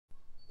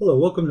Hello,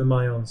 welcome to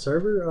my own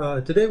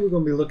server. Today we're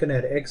going to be looking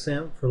at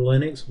XAMPP for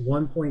Linux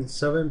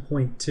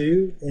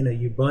 1.7.2 in a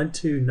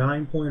Ubuntu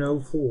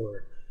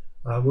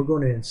 9.04. We're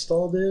going to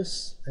install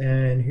this,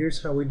 and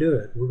here's how we do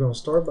it. We're going to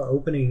start by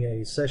opening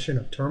a session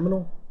of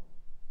terminal,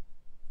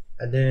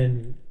 and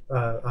then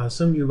I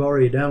assume you've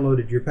already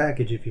downloaded your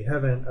package. If you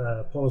haven't,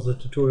 pause the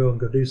tutorial and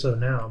go do so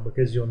now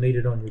because you'll need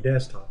it on your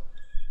desktop.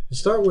 To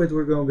start with,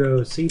 we're going to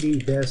go cd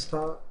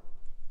desktop.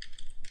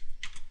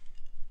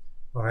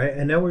 Alright,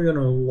 and now we're going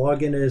to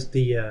log in as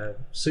the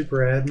super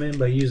admin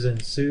by using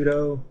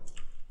sudo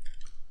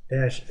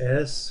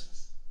 -s,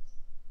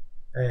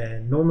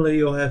 and normally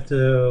you'll have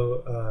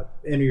to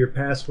enter your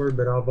password,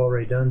 but I've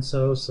already done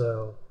so.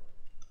 So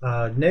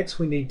next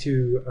we need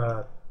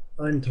to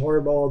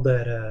untarball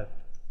that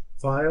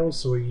file,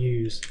 so we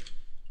use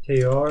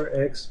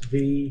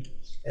trxvfz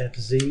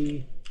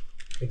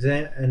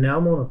exam, and now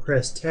I'm going to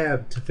press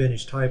tab to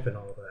finish typing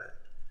all that.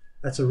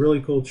 That's a really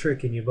cool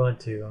trick in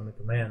Ubuntu on the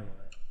command line.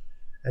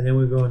 And then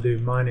we're going to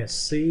do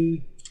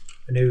 -C,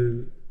 a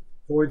new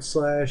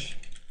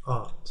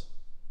 /opt,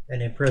 and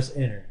then press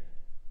enter.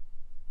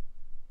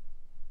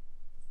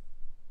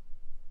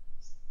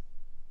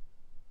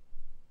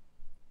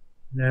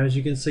 Now as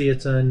you can see,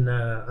 it's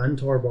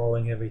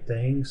untarballing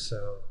everything,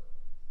 so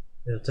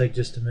it'll take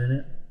just a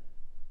minute.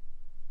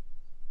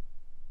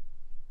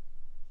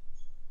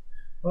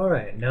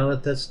 Alright, now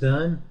that that's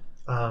done,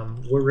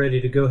 we're ready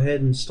to go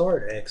ahead and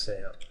start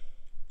XAMPP.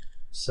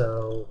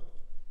 So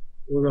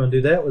we're going to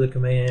do that with the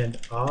command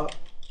opt,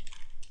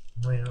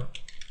 and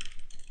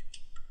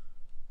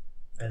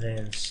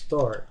then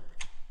start.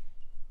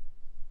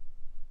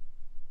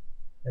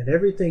 And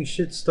everything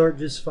should start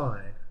just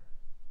fine.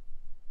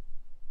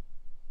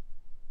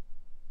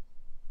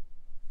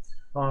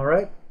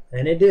 Alright,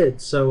 and it did.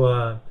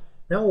 So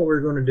now what we're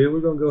going to do, we're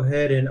going to go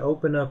ahead and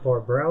open up our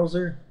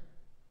browser.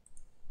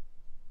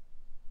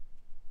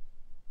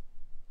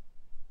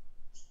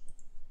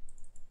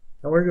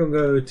 And we're going to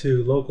go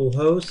to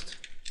localhost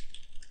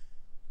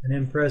and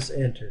then press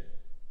enter.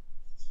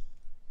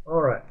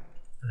 Alright,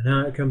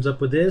 now it comes up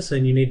with this,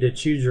 and you need to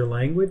choose your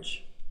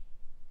language.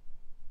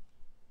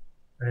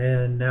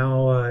 And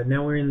now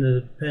we're in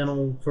the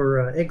panel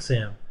for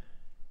XAMPP,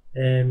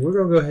 and we're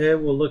going to go ahead,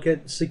 we'll look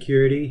at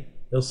security.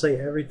 They'll say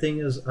everything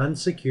is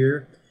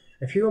unsecure.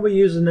 If you're going to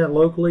be using that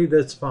locally,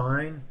 that's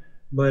fine,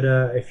 but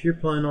if you're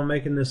planning on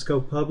making this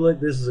go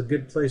public, this is a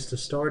good place to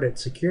start at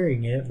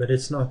securing it, but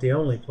it's not the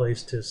only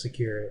place to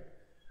secure it.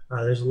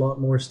 There's a lot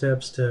more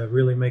steps to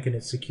really making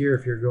it secure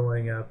if you're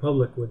going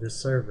public with this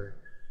server.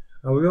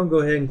 We're going to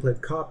go ahead and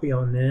click copy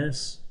on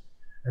this,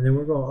 and then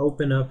we're going to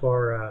open up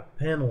our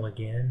panel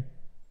again,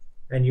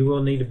 and you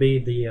will need to be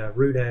the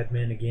root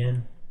admin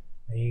again.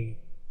 And you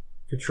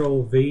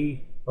Control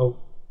V,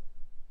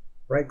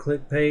 right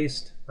click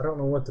paste. I don't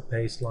know what the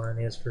paste line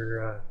is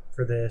for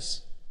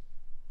this.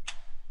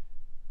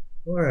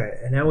 Alright,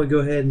 and now we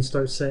go ahead and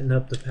start setting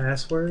up the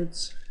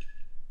passwords.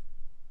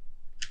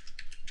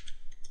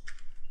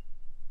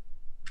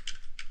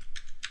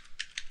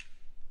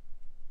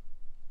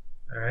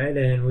 Alright,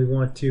 and we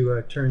want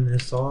to turn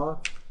this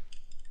off.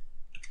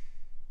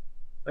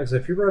 Like I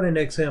said, if you're running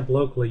XAMPP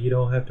locally, you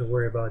don't have to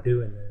worry about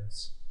doing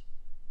this.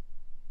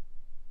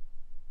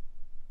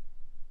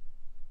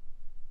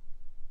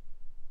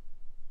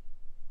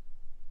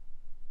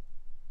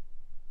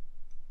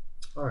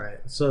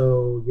 Alright,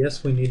 so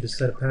yes, we need to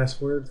set a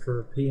password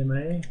for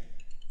PMA.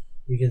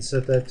 You can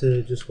set that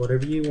to just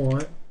whatever you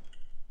want.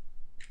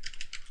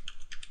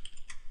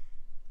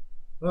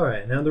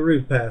 Alright, now the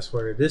root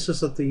password. This is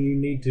something you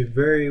need to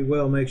very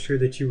well make sure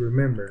that you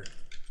remember.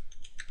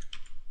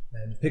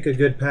 And pick a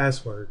good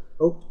password.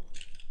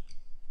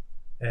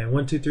 And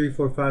 1 2 3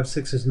 4 5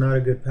 6 is not a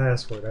good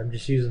password. I'm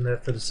just using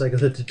that for the sake of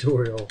the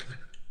tutorial.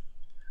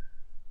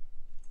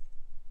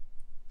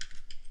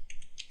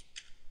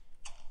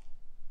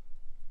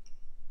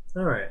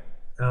 Alright,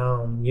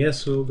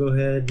 yes, we'll go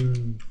ahead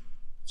and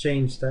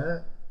change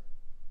that.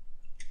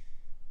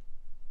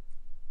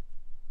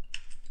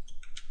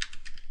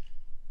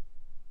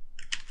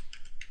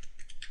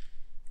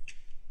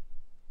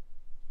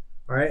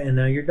 Alright, and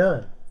now you're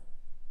done.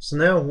 So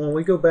now when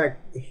we go back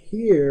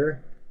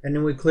here and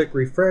then we click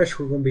refresh,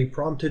 we're going to be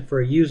prompted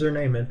for a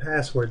username and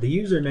password. The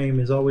username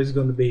is always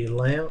going to be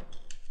lamp,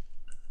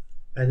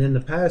 and then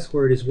the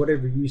password is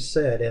whatever you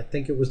set. I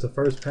think it was the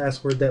first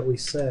password that we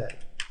set.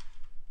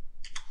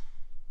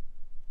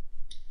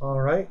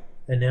 Alright,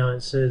 and now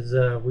it says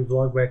we've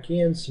logged back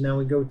in, so now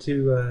we go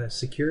to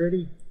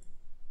security,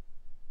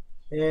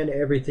 and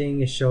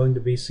everything is showing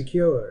to be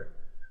secure.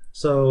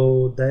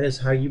 So that is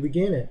how you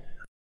begin it.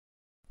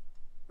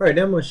 Alright,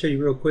 now I'm going to show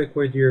you real quick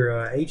where your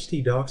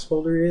htdocs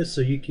folder is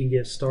so you can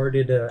get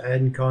started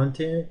adding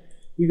content.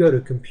 You go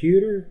to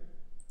Computer,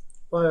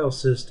 File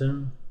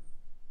System,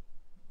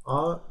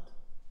 Opt,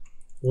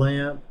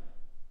 Lamp,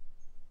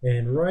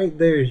 and right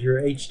there is your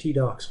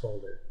htdocs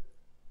folder.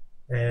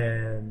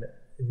 And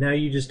now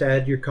you just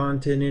add your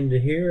content into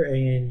here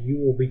and you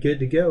will be good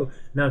to go.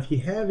 Now if you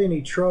have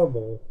any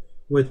trouble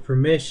with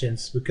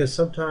permissions, because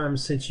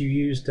sometimes since you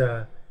used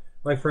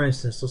Like for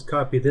instance, let's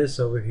copy this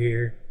over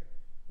here.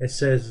 It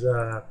says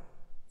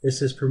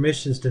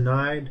permissions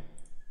denied.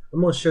 I'm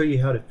going to show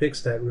you how to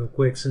fix that real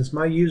quick. Since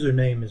my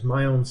username is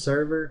my own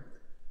server,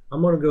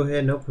 I'm going to go ahead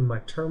and open my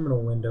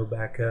terminal window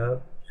back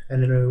up,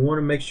 and then we want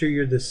to make sure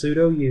you're the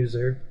sudo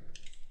user,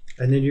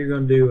 and then you're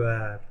going to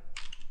do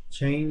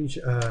change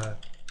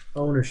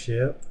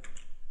ownership,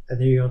 and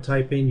then you're going to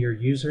type in your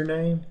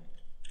username,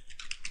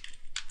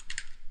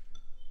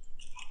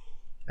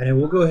 and then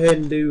we'll go ahead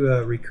and do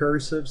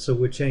recursive, so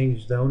we'll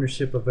change the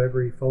ownership of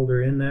every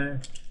folder in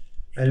there,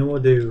 and then we'll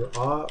do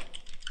op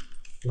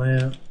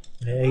lamp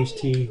and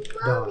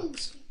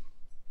htdocs.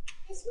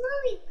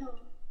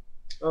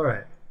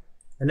 Alright,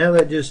 and now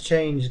that just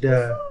changed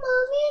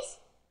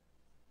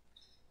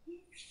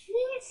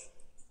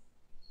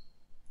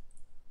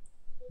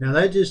now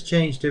that just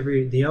changed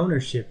the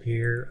ownership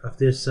here of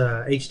this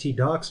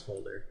htdocs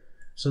folder.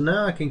 So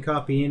now I can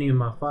copy any of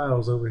my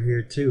files over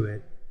here to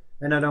it,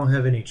 and I don't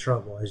have any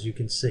trouble, as you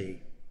can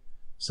see.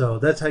 So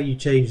that's how you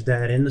change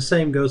that, and the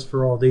same goes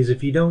for all these.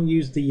 If you don't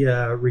use the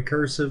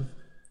recursive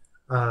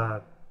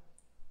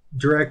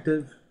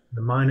directive,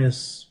 the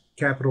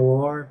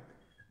 -R,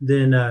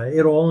 then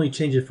it'll only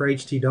change it for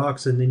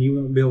htdocs, and then you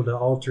won't be able to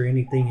alter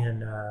anything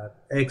in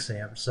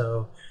XAMPP.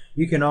 So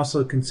you can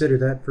also consider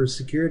that for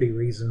security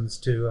reasons,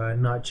 to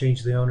not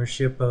change the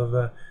ownership of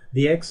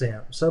the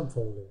XAMPP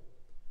subfolder.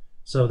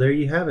 So there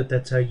you have it.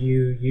 That's how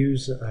you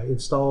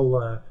install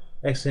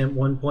XAMPP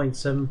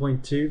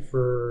 1.7.2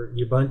 for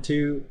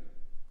Ubuntu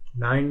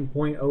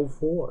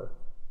 9.04.